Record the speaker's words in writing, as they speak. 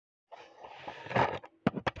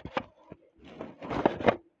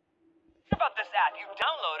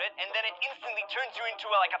about it, and then it instantly turns you into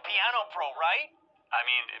like a piano pro, right? I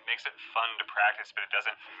mean, it makes it fun to practice, but it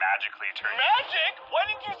doesn't magically turn you... Magic? Why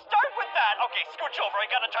didn't you start with that? Okay, scooch over. I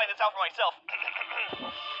gotta try this out for myself.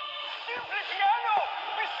 Simple piano!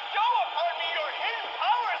 Bestow upon me your hidden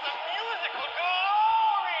powers of musical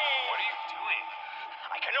glory! What are you doing?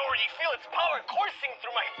 I can already feel its power coursing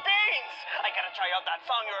through my veins! I gotta try out that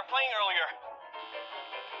song you were playing earlier.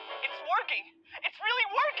 It's working! It's really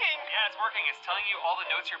working! Yeah, it's working. It's telling you all the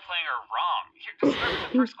notes you're playing are wrong. Here, just start with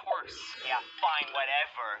the first chorus. Yeah, fine,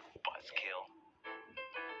 whatever. Buzzkill.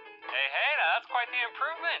 Hey, now that's quite the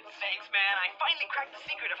improvement. Thanks, man. I finally cracked the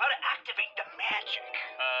secret of how to activate the magic.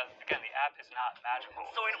 Again, the app is not magical.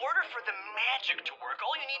 So in order for the magic to work,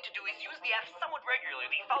 all you need to do is use the app somewhat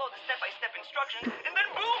regularly, follow the step-by-step instructions, and then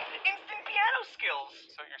boom, instant piano skills.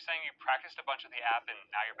 So you're saying you practiced a bunch of the app and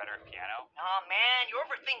now you're better at piano? Aw, man, you're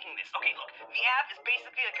overthinking this. Okay, look, the app is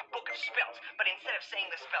basically like a book of spells, but instead of saying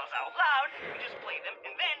the spells out loud, you just play them,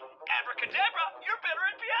 and then, abracadabra, you're better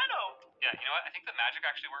at piano. Yeah, you know what? I think the magic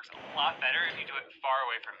actually works a lot better if you do it far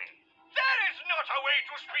away from me. That is not a way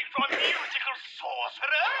to speak to a musical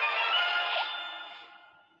sorcerer!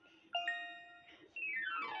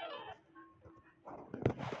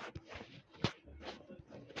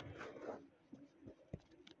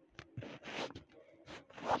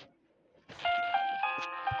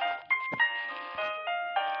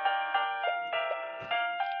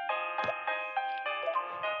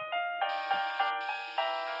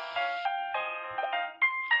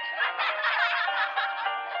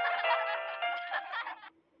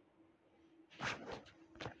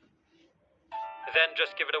 Then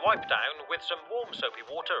just give it a wipe down with some warm soapy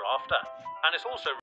water after. And it's also